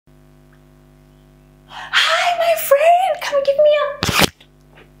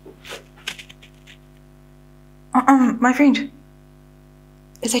My friend,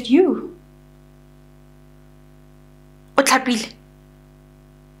 is that you? Otlapile.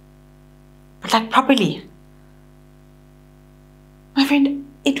 But like properly. My friend,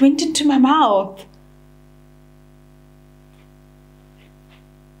 it went into my mouth.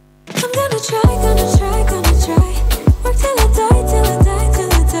 I'm gonna try. Work till I die, till I die,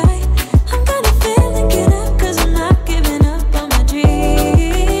 till I die. I'm gonna fail and get up, cause I'm not giving up on my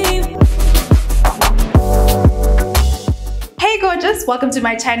dream. Hey gorgeous, welcome to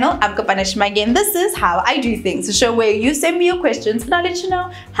my channel. I'm Kopano again. This is how I do things, a show where you send me your questions and I'll let you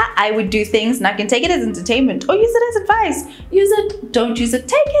know how I would do things, and I can take it as entertainment or use it as advice. Use it, don't use it,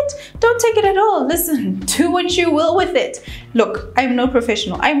 take it, don't take it at all. Listen, do what you will with it. Look, I'm no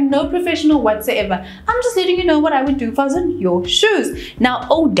professional. I'm no professional whatsoever. I'm just letting you know what I would do if I was in your shoes. Now,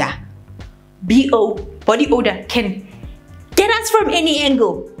 odor, B-O, body odor can get us from any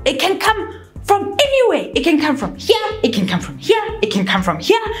angle. It can come from anywhere. It can come from here, it can come from here, it can come from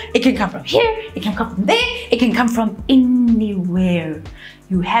here, it can come from here, it can come from there, it can come from anywhere.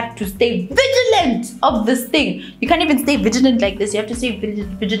 You have to stay vigilant of this thing. You can't even stay vigilant like this. You have to stay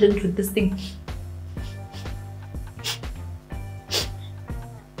vigilant with this thing.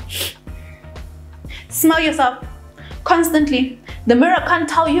 Smell yourself constantly. The mirror can't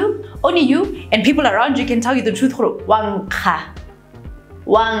tell you, only you and people around you can tell you the truth.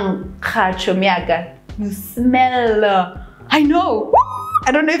 You smell. I know.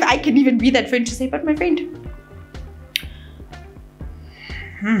 I don't know if I can even be that friend to say, but my friend.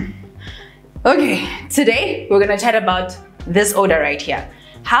 Okay, today we're gonna chat about this odor right here.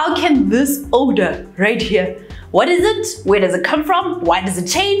 How can this odor right here, what is it? Where does it come from? Why does it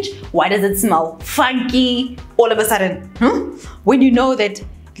change? Why does it smell funky all of a sudden? When you know that,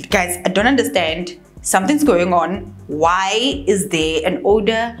 guys, I don't understand, something's going on. Why is there an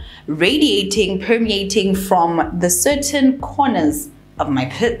odor radiating, permeating from the certain corners of my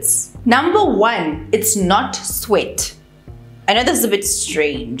pits? Number one, it's not sweat. I know this is a bit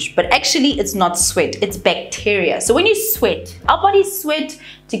strange, but actually it's not sweat, it's bacteria. So when you sweat, our bodies sweat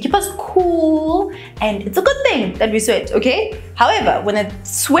to keep us cool, and it's a good thing that we sweat, okay? However, when the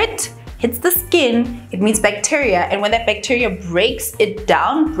sweat hits the skin, it means bacteria, and when that bacteria breaks it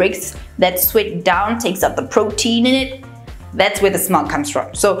down, breaks that sweat down, takes out the protein in it, that's where the smell comes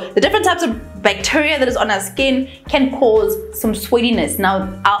from. So the different types of bacteria that is on our skin can cause some sweatiness. Now,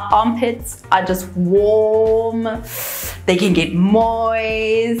 our armpits are just warm, they can get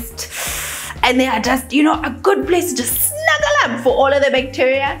moist, and they are just, you know, a good place to just snuggle up for all of the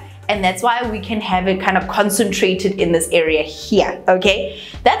bacteria. And that's why we can have it kind of concentrated in this area here, okay?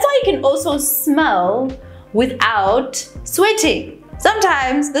 That's why you can also smell without sweating.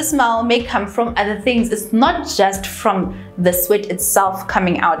 Sometimes the smell may come from other things. It's not just from the sweat itself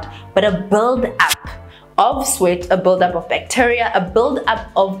coming out, but a build-up of sweat, a build-up of bacteria, a build-up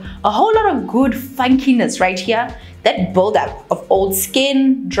of a whole lot of good funkiness right here. That build-up of old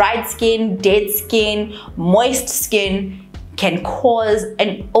skin, dried skin, dead skin, moist skin can cause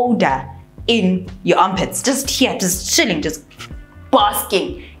an odor in your armpits. Just here, just chilling, just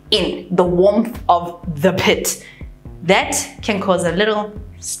basking in the warmth of the pit. That can cause a little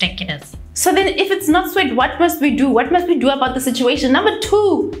stinkiness. So then if it's not sweat, what must we do? What must we do about the situation? Number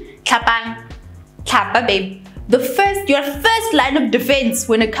two, klapa, babe. Your first line of defense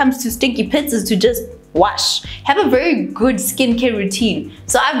when it comes to stinky pits is to just wash. Have a very good skincare routine.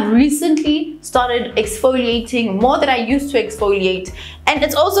 So I've recently started exfoliating more than I used to exfoliate. And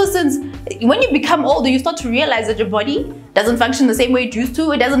it's also since when you become older, you start to realize that your body doesn't function the same way it used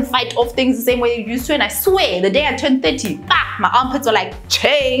to. It doesn't fight off things the same way it used to. And I swear, the day I turned 30, my armpits were like,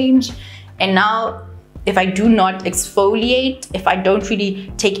 change. And now, if I do not exfoliate, if I don't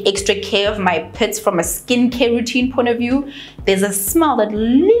really take extra care of my pits from a skincare routine point of view, there's a smell that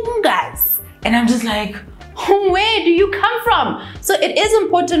lingers. And I'm just like, where do you come from? So it is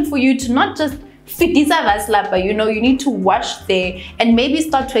important for you to not just fitisa vaslapa, you know, you need to wash there and maybe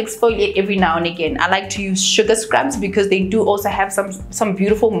start to exfoliate every now and again. I like to use sugar scrubs because they do also have some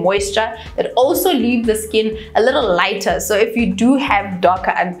beautiful moisture that also leave the skin a little lighter. So if you do have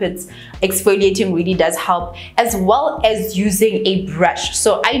darker armpits, exfoliating really does help, as well as using a brush.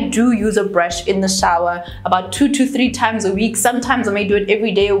 So I do use a brush in the shower about 2 to 3 times a week. Sometimes I may do it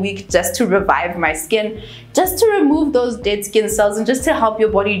every day a week just to revive my skin, just to remove those dead skin cells and just to help your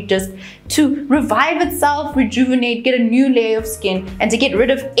body just to revive itself, rejuvenate, get a new layer of skin, and to get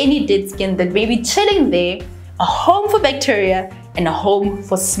rid of any dead skin that may be chilling there, a home for bacteria and a home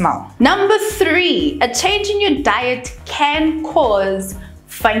for smell. Number 3, a change in your diet can cause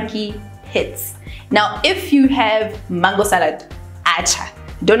funky pits. Now, if you have mango salad, acha,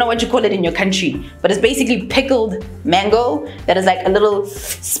 Don't know what you call it in your country, but it's basically pickled mango that is like a little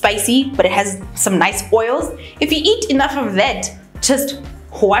spicy, but it has some nice oils. If you eat enough of that, just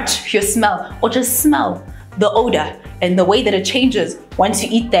watch your smell, or just smell the odor and the way that it changes once you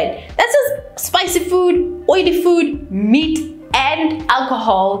eat that. That's just spicy food, oily food, meat, and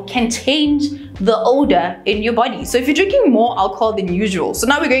alcohol can change the odor in your body. So if you're drinking more alcohol than usual, so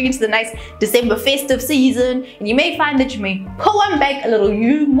now we're going into the nice December festive season, and you may find that you may pull one back a little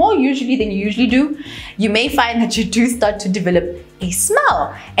more usually than you usually do. You may find that you do start to develop a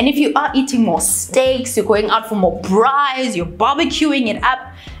smell. And if you are eating more steaks, you're going out for more braais, you're barbecuing it up,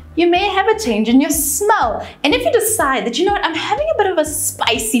 you may have a change in your smell. And if you decide that, you know what, I'm having a bit of a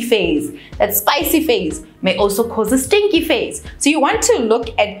spicy phase, that spicy phase may also cause a stinky phase. So you want to look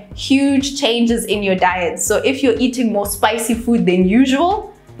at huge changes in your diet. So if you're eating more spicy food than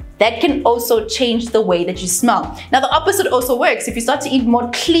usual, that can also change the way that you smell. Now the opposite also works. If you start to eat more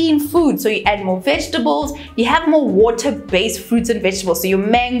clean food, so you add more vegetables, you have more water-based fruits and vegetables. So your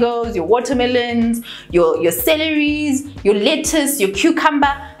mangoes, your watermelons, your celeries, your lettuce, your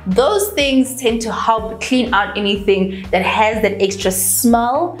cucumber, those things tend to help clean out anything that has that extra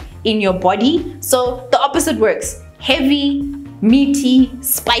smell in your body. So the opposite works. Heavy, meaty,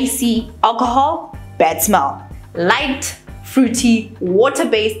 spicy alcohol, bad smell. Light, fruity,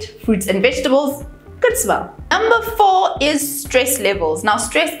 water-based fruits and vegetables, good smell. Number 4 is stress levels. Now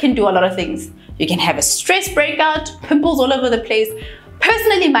stress can do a lot of things. You can have a stress breakout, pimples all over the place.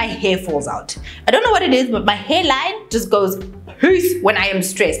 Personally, my hair falls out. I don't know what it is, but my hairline just goes poof when I am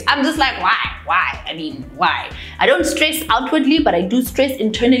stressed. I'm just like, why? I mean, why? I don't stress outwardly, but I do stress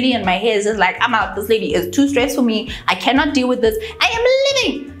internally, and my hair is just like, I'm out. This lady is too stressed for me. I cannot deal with this. I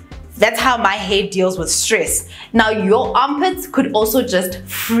am living. That's how my hair deals with stress. Now your armpits could also just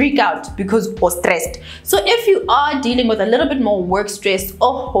freak out because you're stressed. So if you are dealing with a little bit more work stress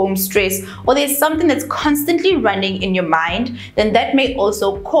or home stress, or there's something that's constantly running in your mind, then that may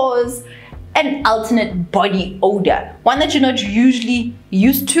also cause an alternate body odor, one that you're not usually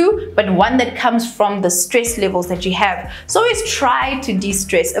used to, but one that comes from the stress levels that you have. So always try to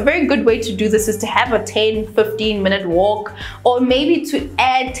de-stress. A very good way to do this is to have a 10-15 minute walk, or maybe to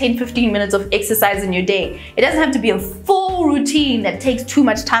add 10-15 minutes of exercise in your day. It doesn't have to be a full routine that takes too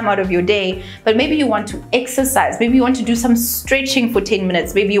much time out of your day, but maybe you want to exercise, maybe you want to do some stretching for 10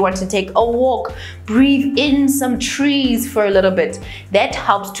 minutes, maybe you want to take a walk, breathe in some trees for a little bit. That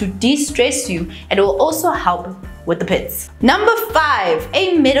helps to de-stress you, and it will also help with the pits. Number 5,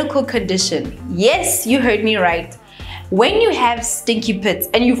 a medical condition. Yes, you heard me right. When you have stinky pits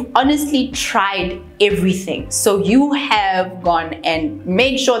and you've honestly tried everything, so you have gone and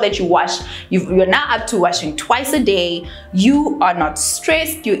made sure that you wash, you're now up to washing twice a day, you are not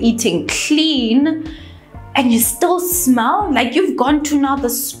stressed, you're eating clean, and you still smell like you've gone to now the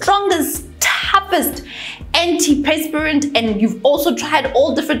strongest, toughest antiperspirant, and you've also tried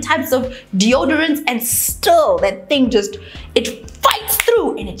all different types of deodorants, and still that thing just, it fights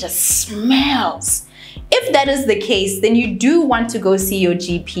through and it just smells. If that is the case, then you do want to go see your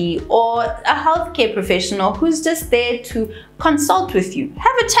GP or a healthcare professional who's just there to consult with you.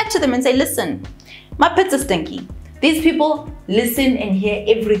 Have a chat to them and say, listen, my pits are stinky. These people listen and hear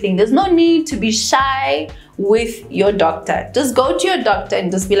everything. There's no need to be shy with your doctor. Just go to your doctor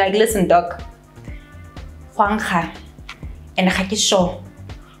and just be like, listen, doc,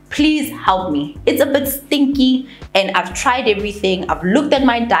 please help me. It's a bit stinky and I've tried everything. I've looked at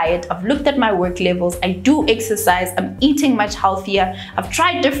my diet, I've looked at my work levels, I do exercise, I'm eating much healthier, I've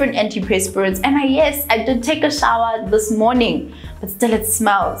tried different antiperspirants, and yes, I did take a shower this morning, but still it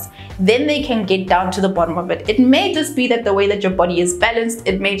smells. Then they can get down to the bottom of it. It may just be that the way that your body is balanced,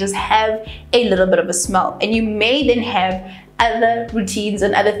 it may just have a little bit of a smell, and you may then have other routines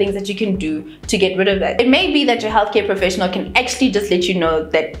and other things that you can do to get rid of that. It may be that your healthcare professional can actually just let you know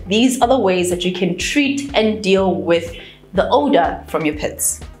that these are the ways that you can treat and deal with the odor from your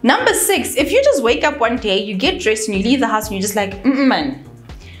pits. Number 6, if you just wake up one day, you get dressed and you leave the house and you're just like, man,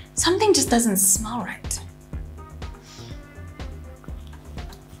 something just doesn't smell right.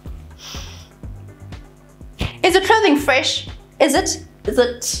 Is the clothing fresh? Is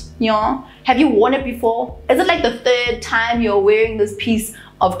it, you know, have you worn it before? Is it like the 3rd time you're wearing this piece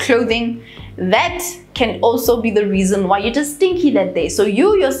of clothing? That can also be the reason why you're just stinky that day. So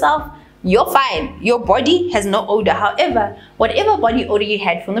you yourself, you're fine. Your body has no odor. However, whatever body odor you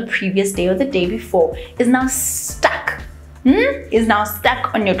had from the previous day or the day before is now stuck. Is now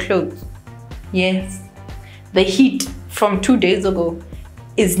stuck on your clothes. Yes. The heat from 2 days ago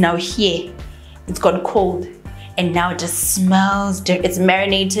is now here. It's got cold. And now it just smells, it's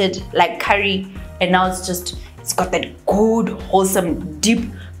marinated like curry, and now It's got that good, wholesome, deep,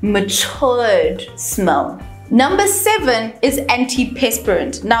 matured smell. Number 7 is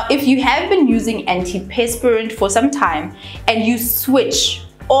antiperspirant. Now, if you have been using antiperspirant for some time and you switch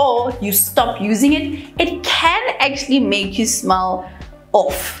or you stop using it, it can actually make you smell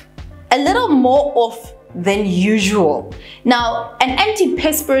off. A little more off than usual. Now, an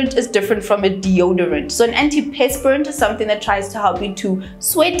antiperspirant is different from a deodorant. So an antiperspirant is something that tries to help you to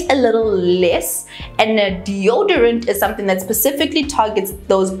sweat a little less, and a deodorant is something that specifically targets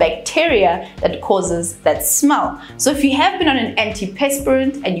those bacteria that causes that smell. So if you have been on an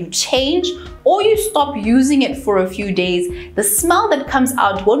antiperspirant and you change or you stop using it for a few days, the smell that comes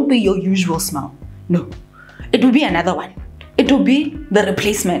out won't be your usual smell. No, it will be another one. It will be the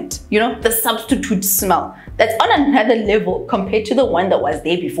replacement, the substitute smell that's on another level compared to the one that was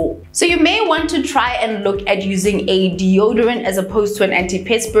there before. So you may want to try and look at using a deodorant as opposed to an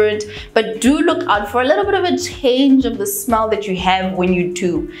antiperspirant, but do look out for a little bit of a change of the smell that you have when you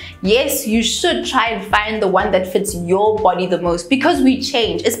do. Yes, you should try and find the one that fits your body the most, because we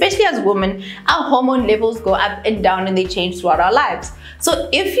change, especially as women. Our hormone levels go up and down and they change throughout our lives. So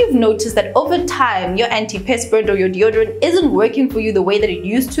if you've noticed that over time your antiperspirant or your deodorant isn't working for you the way that it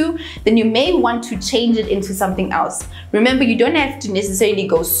used to, then you may want to change it into something else. Remember, you don't have to necessarily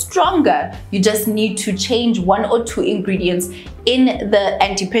go stronger. You just need to change 1 or 2 ingredients in the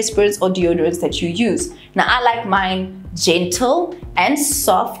antiperspirants or deodorants that you use. Now, I like mine gentle and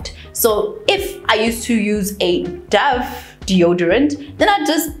soft. So if I used to use a Dove deodorant, then I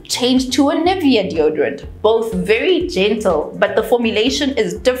just changed to a Nivea deodorant. Both very gentle, but the formulation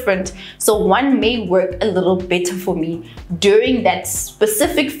is different, so one may work a little better for me during that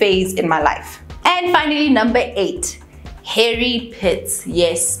specific phase in my life. And finally, number 8, hairy pits.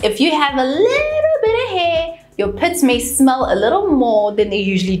 Yes, if you have a little bit of hair, your pits may smell a little more than they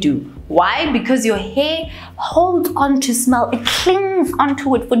usually do. Why? Because your hair holds on to smell. It clings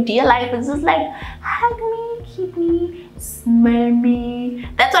onto it for dear life. It's just like, hug me, keep me, smell me.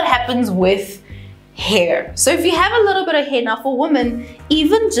 That's what happens with hair. So if you have a little bit of hair, now for women,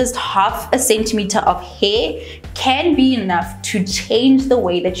 even just half a centimeter of hair can be enough to change the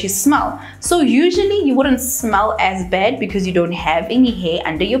way that you smell. So usually you wouldn't smell as bad because you don't have any hair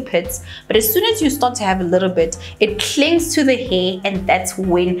under your pits, but as soon as you start to have a little bit, it clings to the hair, and that's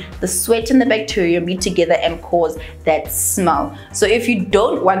when the sweat and the bacteria meet together and cause that smell. So if you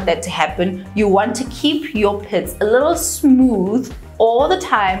don't want that to happen, you want to keep your pits a little smooth all the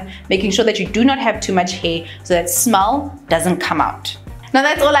time, making sure that you do not have too much hair so that smell doesn't come out. Now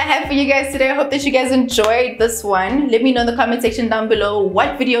that's all I have for you guys today. I hope that you guys enjoyed this one. Let me know in the comment section down below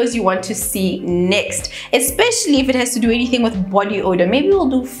what videos you want to see next, especially if it has to do anything with body odor. Maybe we'll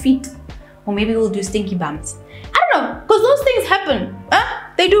do feet, or maybe we'll do stinky bums. I don't know, because those things happen.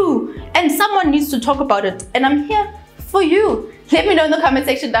 They do, and someone needs to talk about it, and I'm here for you. Let me know in the comment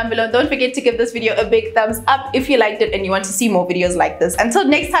section down below. Don't forget to give this video a big thumbs up if you liked it and you want to see more videos like this. Until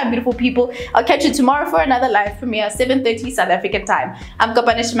next time, beautiful people, I'll catch you tomorrow for another live premiere, 7:30 South African time. I'm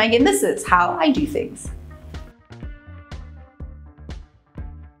Kopano, and this is how I do things.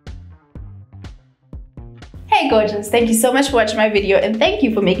 Hey gorgeous, thank you so much for watching my video, and thank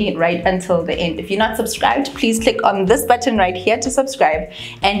you for making it right until the end. If you're not subscribed, please click on this button right here to subscribe,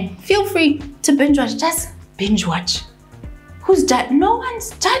 and feel free to binge watch. Just binge watch. Who's that? No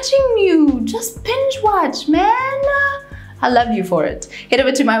one's judging you. Just binge watch, man. I love you for it. Head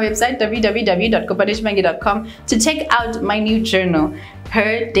over to my website, www.kopanishmangi.com, to check out my new journal,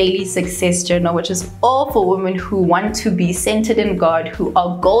 Her Daily Success Journal, which is all for women who want to be centered in God, who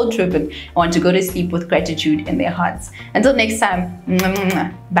are goal-driven, and want to go to sleep with gratitude in their hearts. Until next time,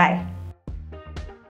 bye.